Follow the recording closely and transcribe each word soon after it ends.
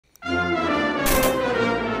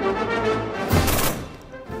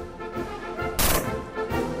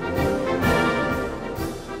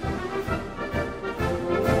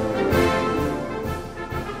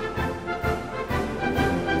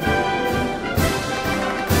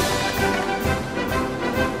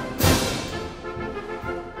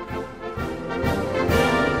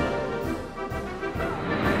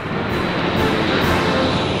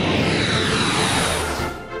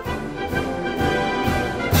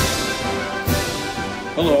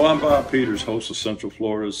Hello, I'm Bob Peters, host of Central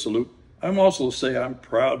Florida's Salute. I'm also I'm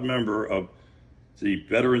proud member of the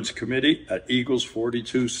Veterans Committee at Eagles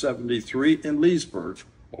 4273 in Leesburg,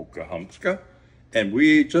 Oklahoma. And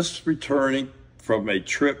we just returning from a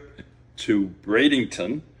trip to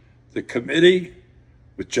Bradenton. The committee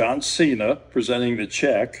with John Cena presenting the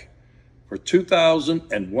check for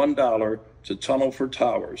 $2,001 to Tunnell for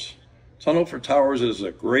Towers. Tunnell for Towers is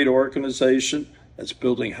a great organization that's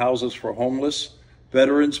building houses for homeless,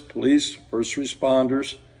 veterans, police, first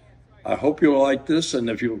responders. I hope you'll like this, and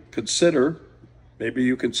if you consider, maybe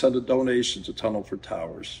you can send a donation to Tunnell for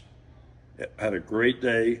Towers. I had a great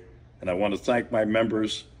day, and I want to thank my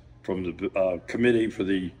members from the committee for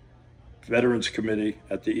the Veterans Committee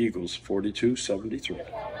at the Eagles 4273.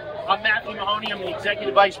 I'm Matthew Mahoney. I'm the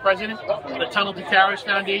Executive Vice President of the Tunnell to Towers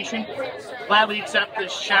Foundation. Gladly accept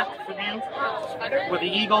this check from you for the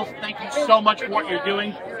Eagles. Thank you so much for what you're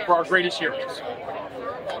doing for our greatest heroes.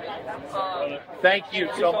 Thank you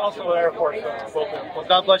so much. Also Air Force. Well,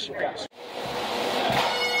 God bless you guys.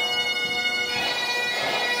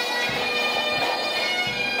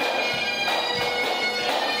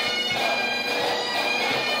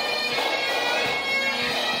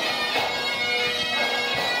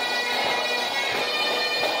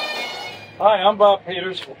 Hi, I'm Bob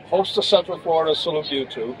Peters, host of Central Florida Salute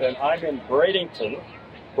YouTube, and I'm in Bradenton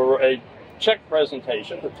for a check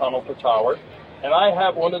presentation to Tunnell for Towers, and I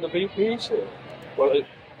have one of the VPs here. Well,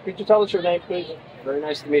 could you tell us your name, please? Very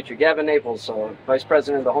nice to meet you. Gavin Naples, Vice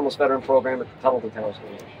President of the Homeless Veteran Program at the Tunnell to Towers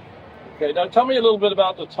Foundation. Okay, now tell me a little bit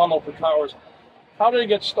about the Tunnell for Towers. How did it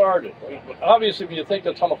get started? Obviously, when you think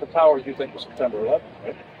of Tunnell for Towers, you think of September 11th,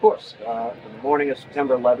 right? Of course. In the morning of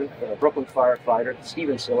September 11th, a Brooklyn firefighter,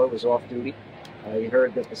 Stephen Siller, was off duty. He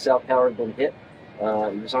heard that the South Tower had been hit. He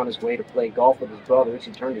was on his way to play golf with his brothers.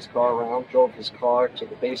 He turned his car around, drove his car to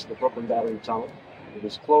the base of the Brooklyn Battery Tunnel. It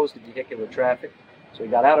was closed to vehicular traffic. So he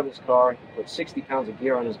got out of his car, he put 60 pounds of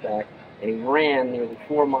gear on his back, and he ran nearly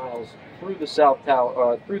 4 miles through the South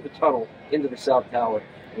Tower, through the tunnel into the South Tower.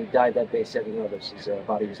 And he died that day, 7 others. His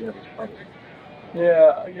body was never recovered.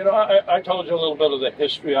 Yeah, you know, I told you a little bit of the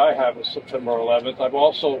history I have with September 11th. I've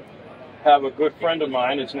also have a good friend of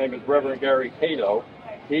mine. His name is Reverend Gary Cato.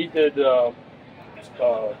 He did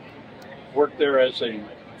work there as a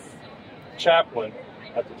chaplain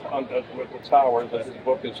at with the Towers. His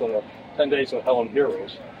book is 10 Days of Hell and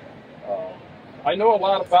Heroes. I know a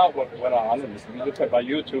lot about what went on, and if you look at my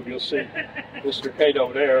YouTube, you'll see Mr.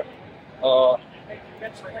 Cato there.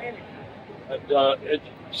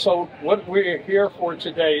 So what we're here for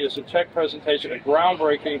today is a check presentation, a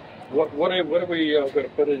groundbreaking. What are we going to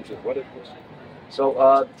put into? What is this? So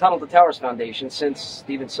the Tunnell to Towers Foundation, since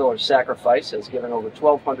Stephen Siller's sacrifice, has given over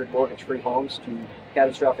 1,200 mortgage-free homes to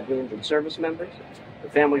catastrophically injured service members, the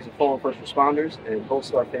families of fallen first responders, and Gold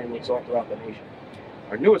Star families all throughout the nation.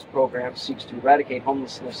 Our newest program seeks to eradicate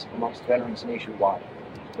homelessness amongst veterans nationwide,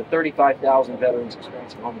 with 35,000 veterans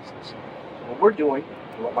experiencing homelessness. So what we're doing,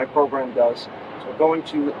 and what my program does, is we're going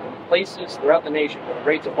to places throughout the nation where the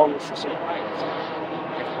rates of homelessness are highest,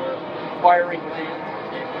 and we're acquiring land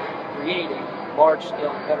and creating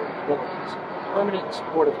large-scale veteran villages, permanent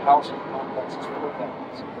supportive housing complexes for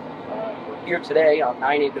veterans. We're here today on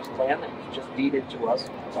 9 acres of land that was just deeded to us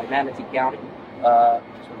by Manatee County. So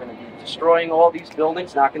we're going to be destroying all these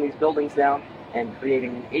buildings, knocking these buildings down, and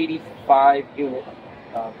creating an 85-unit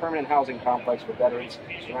permanent housing complex for veterans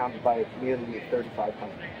surrounded by a community of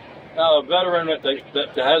 3,500. Now, a veteran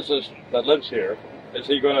that lives here, is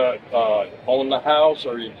he going to own the house,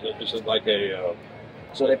 or is it like a...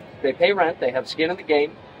 So they pay rent, they have skin in the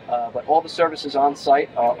game, but all the services on site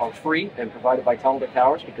are free and provided by Tunnell to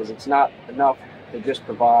Towers, because it's not enough to just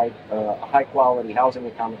provide a high-quality housing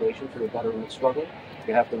accommodation for a veteran that's struggling.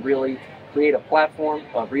 You have to really create a platform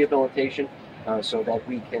of rehabilitation so that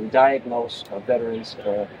we can diagnose veterans'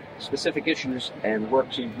 specific issues and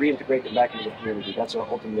work to reintegrate them back into the community. That's our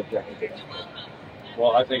ultimate objective.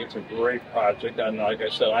 Well, I think it's a great project, and like I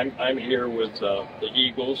said, I'm here with the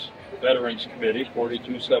Eagles Veterans Committee,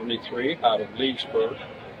 4273, out of Leesburg,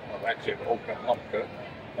 actually Oklahoma,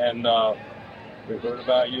 and we heard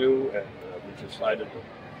about you, and we decided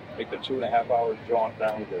to take the 2.5-hour jaunt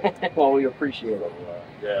down there. Well, we appreciate it.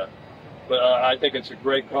 Yeah, but I think it's a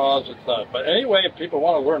great cause. But anyway, if people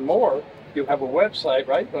want to learn more, you have a website,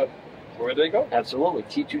 right? But where do they go? Absolutely,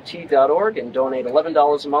 t2t.org, and donate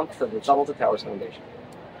 $11 a month to the Tunnell to Towers Foundation.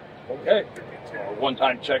 Okay, a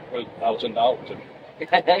one-time check for $1,000.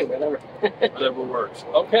 Hey, whatever. Whatever works.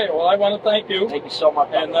 Okay, well, I want to thank you. Thank you so much.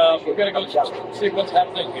 And we're going to go see what's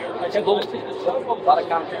happening here. Absolutely. A lot of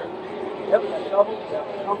content. Yep,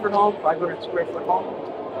 comfort home, 500 square foot home.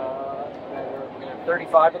 We're going to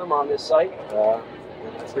 35 of them on this site. It's going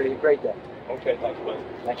to be a great day. Okay, thanks, buddy.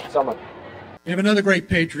 Thank you so much. We have another great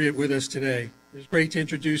patriot with us today. It's great to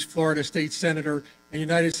introduce Florida State Senator and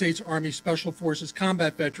United States Army Special Forces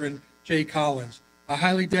combat veteran Jay Collins, a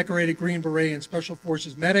highly decorated Green Beret and Special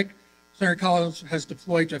Forces medic. Senator Collins has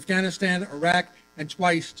deployed to Afghanistan, Iraq, and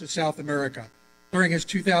twice to South America. During his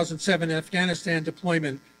 2007 Afghanistan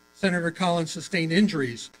deployment, Senator Collins sustained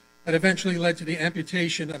injuries that eventually led to the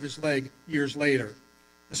amputation of his leg years later.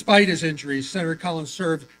 Despite his injuries, Senator Collins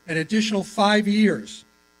served an additional 5 years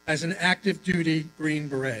as an active duty Green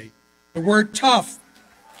Beret. The word tough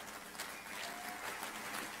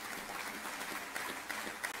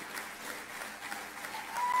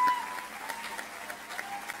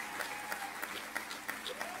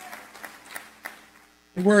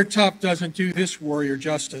doesn't do this warrior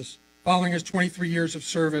justice. Following his 23 years of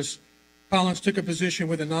service, Collins took a position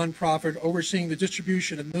with a nonprofit overseeing the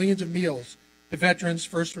distribution of millions of meals to veterans,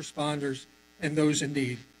 first responders, and those in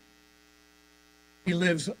need. He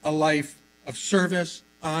lives a life of service,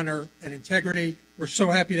 honor, and integrity. We're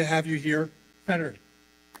so happy to have you here, Senator.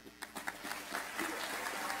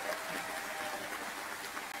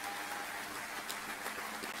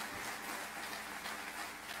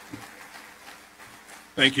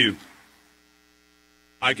 Thank you.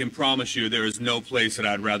 I can promise you there is no place that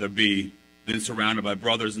I'd rather be than surrounded by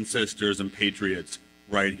brothers and sisters and patriots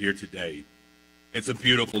right here today. It's a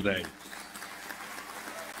beautiful day.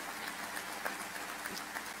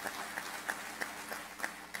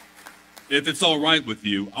 If it's all right with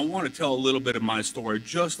you, I want to tell a little bit of my story,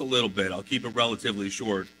 just a little bit. I'll keep it relatively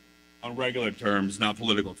short on regular terms, not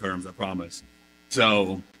political terms, I promise.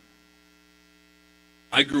 So,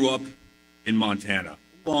 I grew up in Montana,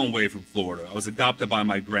 a long way from Florida. I was adopted by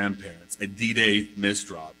my grandparents, a D-Day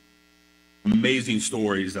misdrop. Amazing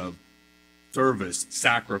stories of service,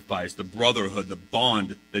 sacrifice, the brotherhood, the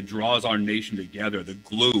bond that draws our nation together, the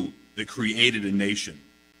glue that created a nation.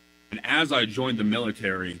 And as I joined the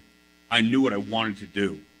military, I knew what I wanted to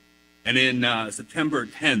do. And in September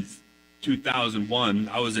 10th, 2001,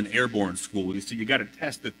 I was in airborne school. You see, you got to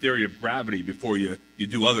test the theory of gravity before you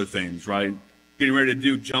do other things, right? Getting ready to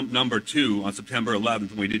do jump number 2 on September 11th,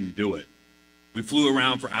 and we didn't do it. We flew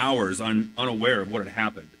around for hours unaware of what had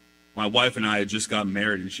happened. My wife and I had just got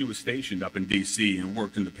married, and she was stationed up in D.C. and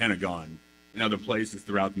worked in the Pentagon and other places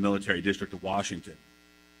throughout the military district of Washington.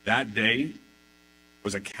 That day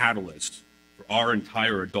was a catalyst for our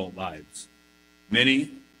entire adult lives.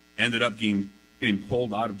 Many ended up getting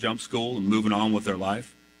pulled out of jump school and moving on with their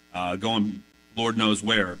life, going Lord knows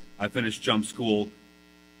where. I finished jump school,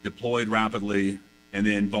 deployed rapidly, and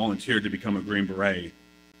then volunteered to become a Green Beret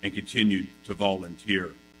and continued to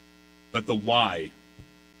volunteer. But the why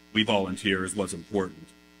we volunteer is what's important.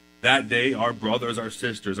 That day, our brothers, our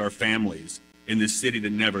sisters, our families in this city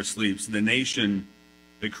that never sleeps, the nation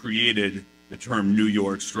that created the term New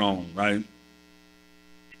York Strong, right?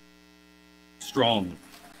 Strong.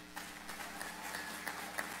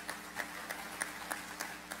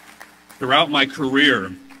 Throughout my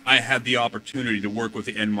career, I had the opportunity to work with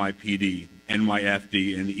the NYPD,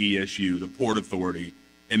 NYFD, and the ESU, the Port Authority,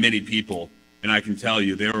 and many people. And I can tell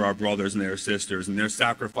you, they were our brothers and their sisters, and their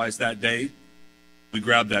sacrifice that day, we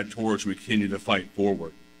grabbed that torch and we continued to fight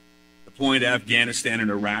forward. Deploying to Afghanistan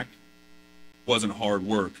and Iraq wasn't hard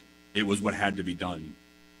work. It was what had to be done.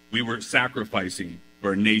 We were sacrificing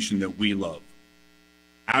for a nation that we love.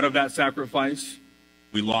 Out of that sacrifice,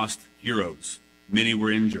 we lost heroes. Many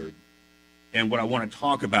were injured. And what I want to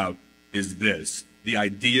talk about is this: the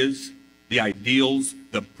ideas, the ideals,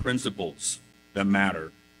 the principles that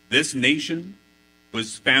matter. This nation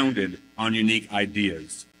was founded on unique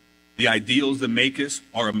ideas. The ideals that make us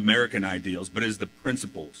are American ideals, but it's the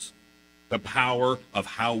principles, the power of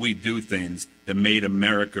how we do things that made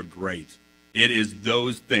America great. It is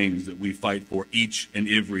those things that we fight for each and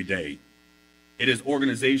every day. It is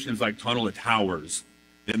organizations like Tunnell Towers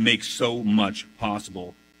that make so much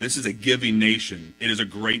possible. This is a giving nation. It is a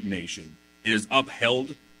great nation. It is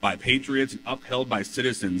upheld by patriots and upheld by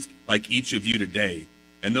citizens like each of you today.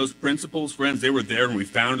 And those principles, friends, they were there when we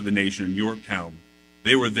founded the nation in Yorktown.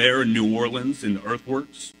 They were there in New Orleans in the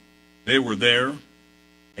earthworks. They were there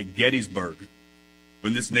at Gettysburg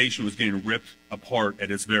when this nation was getting ripped apart at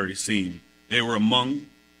its very seam. They were among the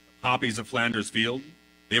poppies of Flanders Field.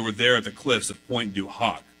 They were there at the cliffs of Pointe du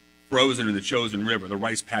Hoc, frozen in the Chosin River, the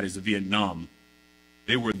rice paddies of Vietnam.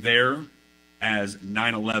 They were there as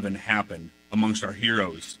 9/11 happened amongst our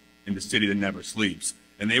heroes in the city that never sleeps.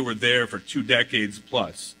 And they were there for 2 decades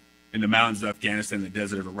plus in the mountains of Afghanistan and the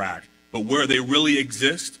desert of Iraq. But where they really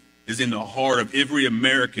exist is in the heart of every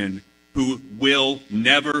American who will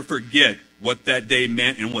never forget what that day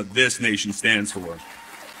meant and what this nation stands for.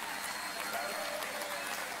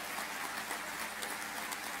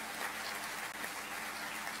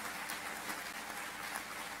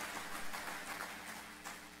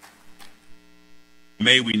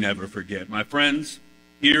 May we never forget. My friends,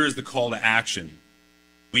 here is the call to action.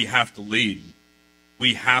 We have to lead.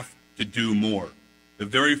 We have to do more. The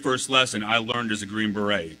very first lesson I learned as a Green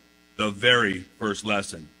Beret, the very first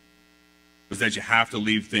lesson, was that you have to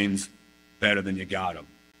leave things better than you got them.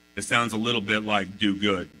 It sounds a little bit like do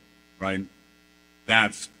good, right?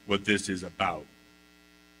 That's what this is about.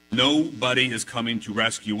 Nobody is coming to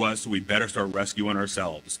rescue us, so we better start rescuing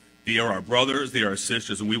ourselves. They are our brothers, they are our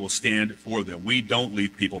sisters, and we will stand for them. We don't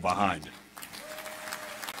leave people behind.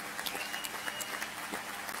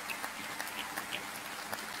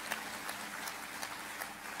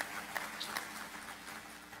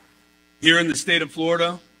 Here in the state of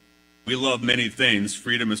Florida, we love many things.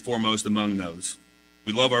 Freedom is foremost among those.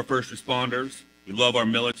 We love our first responders, we love our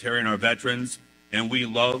military and our veterans, and we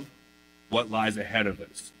love what lies ahead of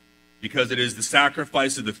us. Because it is the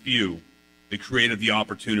sacrifice of the few that created the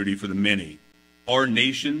opportunity for the many. Our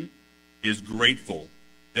nation is grateful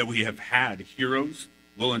that we have had heroes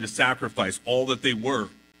willing to sacrifice all that they were,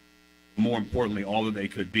 more importantly, all that they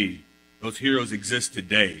could be. Those heroes exist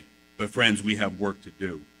today, but friends, we have work to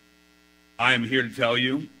do. I am here to tell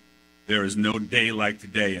you there is no day like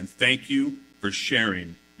today, and thank you for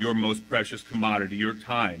sharing your most precious commodity, your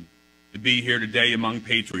time, to be here today among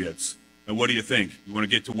patriots. And what do you think? You want to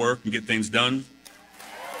get to work and get things done?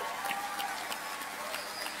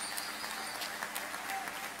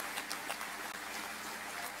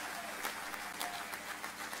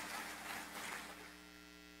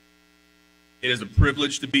 It is a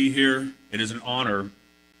privilege to be here. It is an honor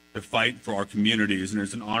to fight for our communities, and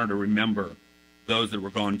it's an honor to remember those that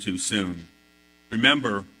were gone too soon.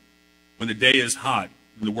 Remember, when the day is hot,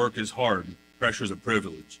 when the work is hard, pressure is a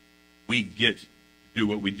privilege. We get to do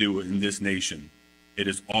what we do in this nation. It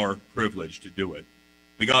is our privilege to do it.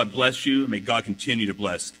 May God bless you, and may God continue to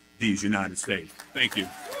bless these United States. Thank you.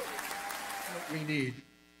 What we need.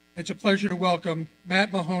 It's a pleasure to welcome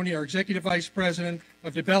Matt Mahoney, our Executive Vice President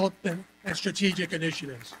of Development and Strategic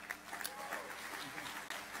Initiatives.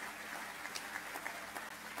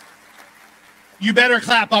 You better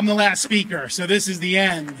clap. I'm the last speaker, so this is the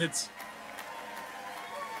end. It's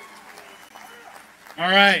all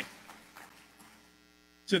right.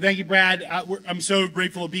 So thank you, Brad. I'm so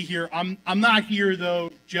grateful to be here. I'm not here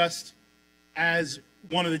though just as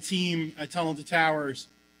one of the team at Tunnell to Towers.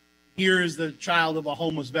 Here is the child of a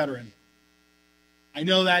homeless veteran. I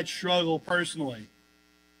know that struggle personally.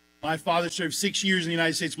 My father served 6 years in the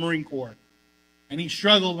United States Marine Corps, and he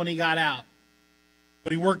struggled when he got out.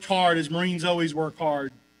 But he worked hard, as Marines always work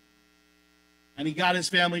hard. And he got his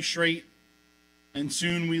family straight, and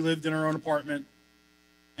soon we lived in our own apartment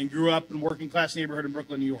and grew up in a working-class neighborhood in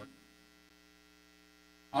Brooklyn, New York.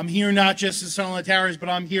 I'm here not just as Tunnell to Towers, but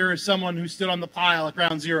I'm here as someone who stood on the pile at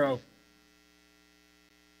Ground Zero.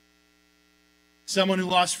 Someone who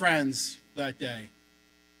lost friends that day.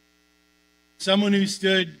 Someone who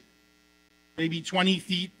stood maybe 20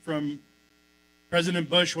 feet from President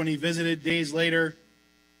Bush when he visited days later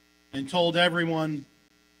and told everyone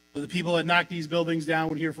that the people that knocked these buildings down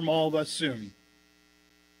would hear from all of us soon.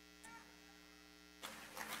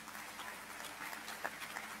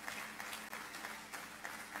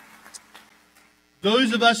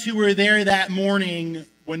 Those of us who were there that morning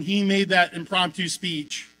when he made that impromptu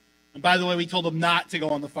speech, and by the way, we told him not to go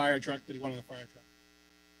on the fire truck, that he went on the fire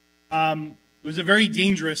truck. It was a very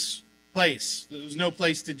dangerous place. There was no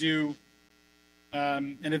place to do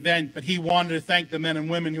an event, but he wanted to thank the men and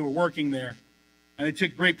women who were working there. And it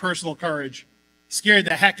took great personal courage. Scared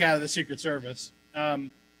the heck out of the Secret Service. But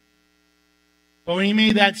when he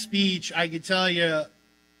made that speech, I could tell you,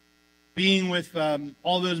 being with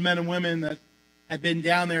all those men and women that had been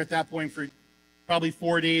down there at that point for probably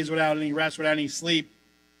 4 days without any rest, without any sleep,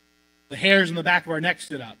 the hairs on the back of our neck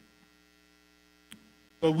stood up.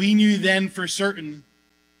 But we knew then for certain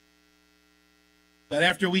that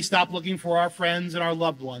after we stopped looking for our friends and our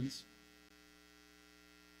loved ones,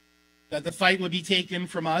 that the fight would be taken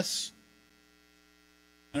from us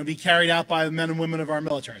and would be carried out by the men and women of our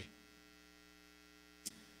military.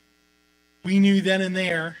 We knew then and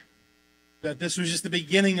there that this was just the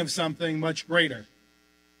beginning of something much greater,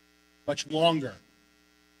 much longer,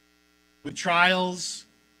 with trials,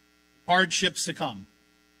 hardships to come.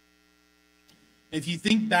 If you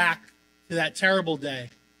think back to that terrible day,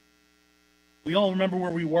 we all remember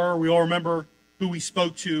where we were. We all remember who we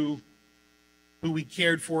spoke to, who we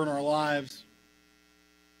cared for in our lives.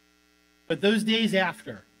 But those days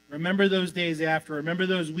after, Remember those days after. Remember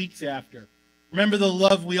those weeks after. Remember the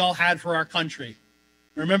love we all had for our country.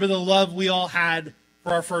 Remember the love we all had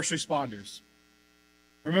for our first responders.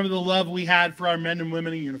 Remember the love we had for our men and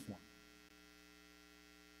women in uniform.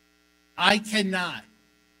 I cannot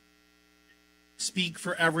speak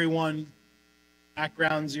for everyone at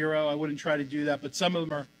Ground Zero. I wouldn't try to do that, but some of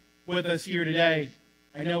them are with us here today.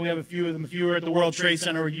 I know we have a few of them. If you were at the World Trade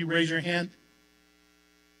Center, would you raise your hand?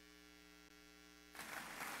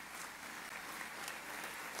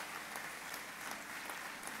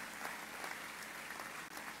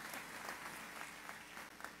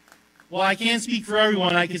 Well, I can't speak for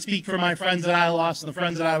everyone. I can speak for my friends that I lost and the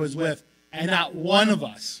friends that I was with. And not one of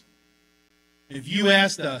us, if you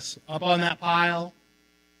asked us up on that pile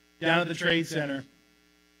down at the Trade Center,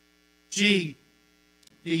 gee,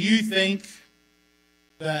 do you think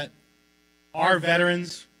that our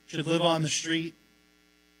veterans should live on the street?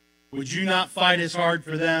 Would you not fight as hard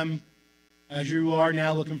for them as you are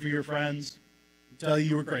now looking for your friends? I'll tell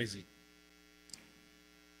you were crazy.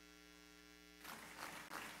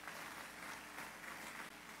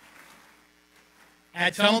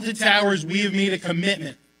 At Tunnell to Towers, we have made a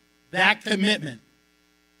commitment. That commitment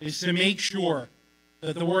is to make sure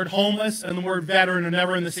that the word homeless and the word veteran are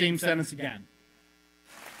never in the same sentence again.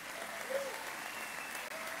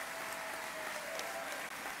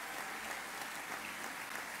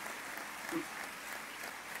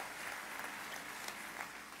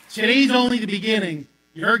 Today's only the beginning.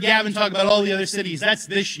 You heard Gavin talk about all the other cities. That's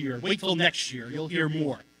this year. Wait till next year. You'll hear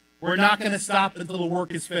more. We're not going to stop until the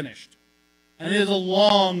work is finished. And it is a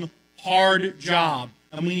long, hard job.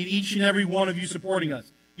 And we need each and every one of you supporting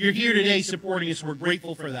us. You're here today supporting us. We're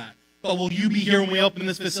grateful for that. But will you be here when we open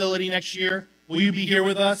this facility next year? Will you be here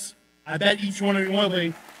with us? I bet each one of you will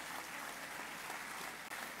be.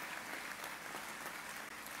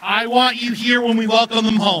 I want you here when we welcome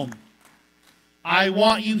them home. I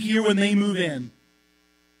want you here when they move in.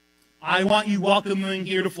 I want you welcoming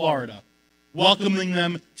here to Florida. Welcoming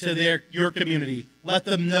them to your community. Let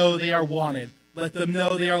them know they are wanted. Let them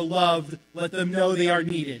know they are loved. Let them know they are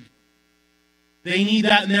needed. They need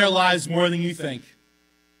that in their lives more than you think.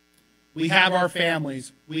 We have our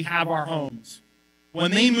families. We have our homes.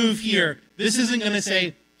 When they move here, this isn't going to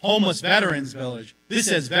say Homeless Veterans Village. This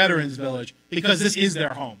says Veterans Village because this is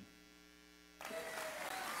their home.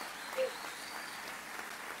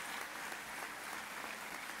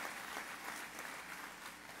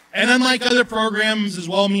 And unlike other programs, as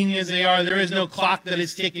well-meaning as they are, there is no clock that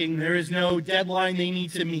is ticking. There is no deadline they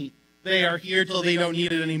need to meet. They are here till they don't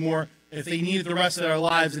need it anymore. If they need it the rest of their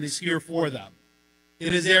lives, it is here for them.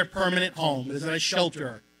 It is their permanent home. It is not a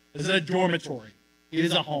shelter. It is not a dormitory. It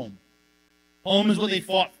is a home. Home is what they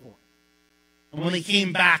fought for. And when they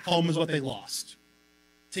came back, home is what they lost.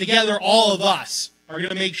 Together, all of us are going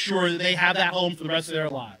to make sure that they have that home for the rest of their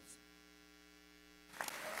lives.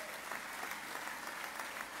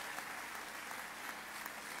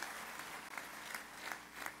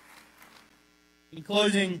 In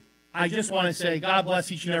closing, I just want to say God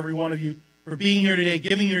bless each and every one of you for being here today,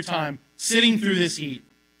 giving your time, sitting through this heat,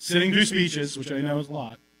 sitting through speeches, which I know is a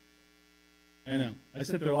lot. I know. I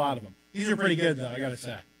sit through a lot of them. These are pretty good, though, I got to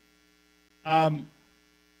say.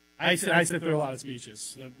 I sit through a lot of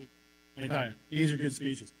speeches. These are good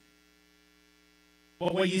speeches.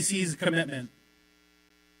 But what you see is a commitment.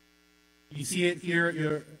 You see it here at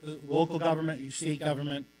your local government, your state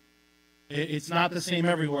government. It's not the same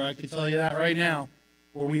everywhere. I can tell you that right now.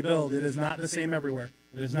 Where we build, it is not the same everywhere.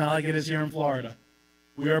 It is not like it is here in Florida.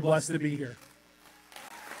 We are blessed to be here.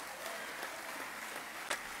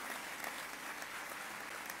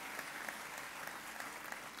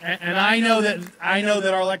 And I know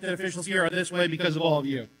that our elected officials here are this way because of all of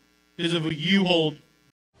you. Because of what you hold.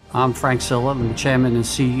 I'm Frank Silla. I'm the chairman and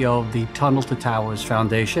CEO of the Tunnell to Towers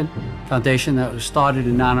Foundation. Foundation that was started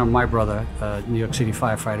in honor of my brother, a New York City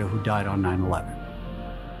firefighter who died on 9/11.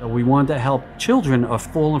 We wanted to help children of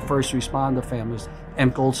fallen first responder families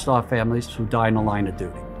and Gold Star families who die in the line of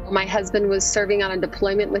duty. My husband was serving on a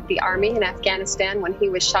deployment with the Army in Afghanistan when he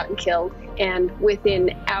was shot and killed. And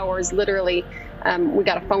within hours, literally, we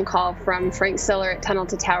got a phone call from Frank Siller at Tunnell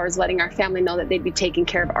to Towers letting our family know that they'd be taking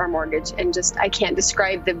care of our mortgage. And just, I can't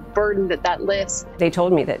describe the burden that lifts. They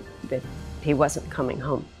told me that he wasn't coming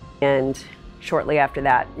home. And shortly after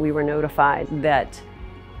that, we were notified that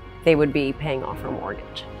they would be paying off our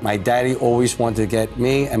mortgage. My daddy always wanted to get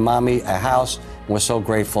me and mommy a house, and we're so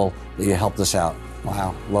grateful that you helped us out.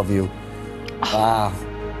 Wow, love you. Wow.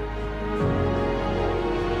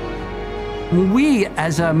 We,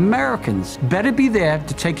 as Americans, better be there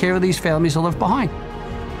to take care of these families that left behind.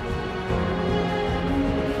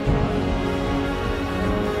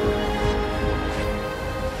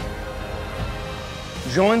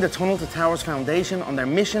 Join the Tunnell to Towers Foundation on their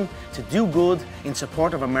mission to do good in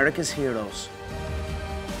support of America's heroes.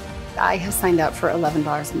 I have signed up for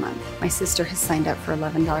 $11 a month. My sister has signed up for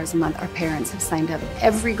 $11 a month. Our parents have signed up.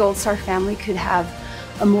 Every Gold Star family could have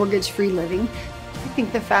a mortgage-free living. I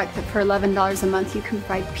think the fact that for $11 a month you can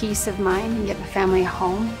provide peace of mind and give a family a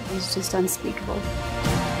home is just unspeakable.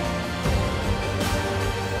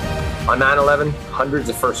 On 9/11, hundreds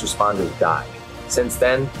of first responders died. Since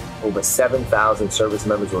then, over 7,000 service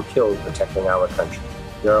members were killed protecting our country.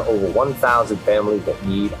 There are over 1,000 families that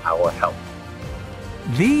need our help.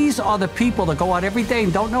 These are the people that go out every day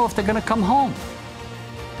and don't know if they're going to come home.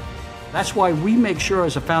 That's why we make sure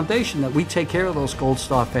as a foundation that we take care of those Gold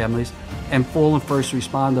Star families and fallen first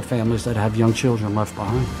responder families that have young children left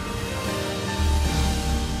behind.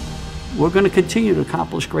 We're going to continue to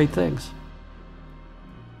accomplish great things.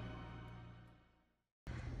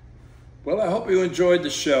 Well, I hope you enjoyed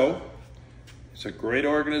the show. It's a great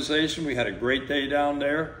organization. We had a great day down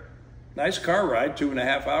there. Nice car ride,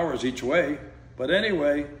 2.5 hours each way. But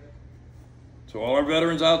anyway, to all our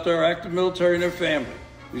veterans out there, active military and their family,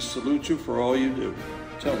 we salute you for all you do.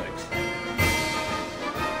 Till next time.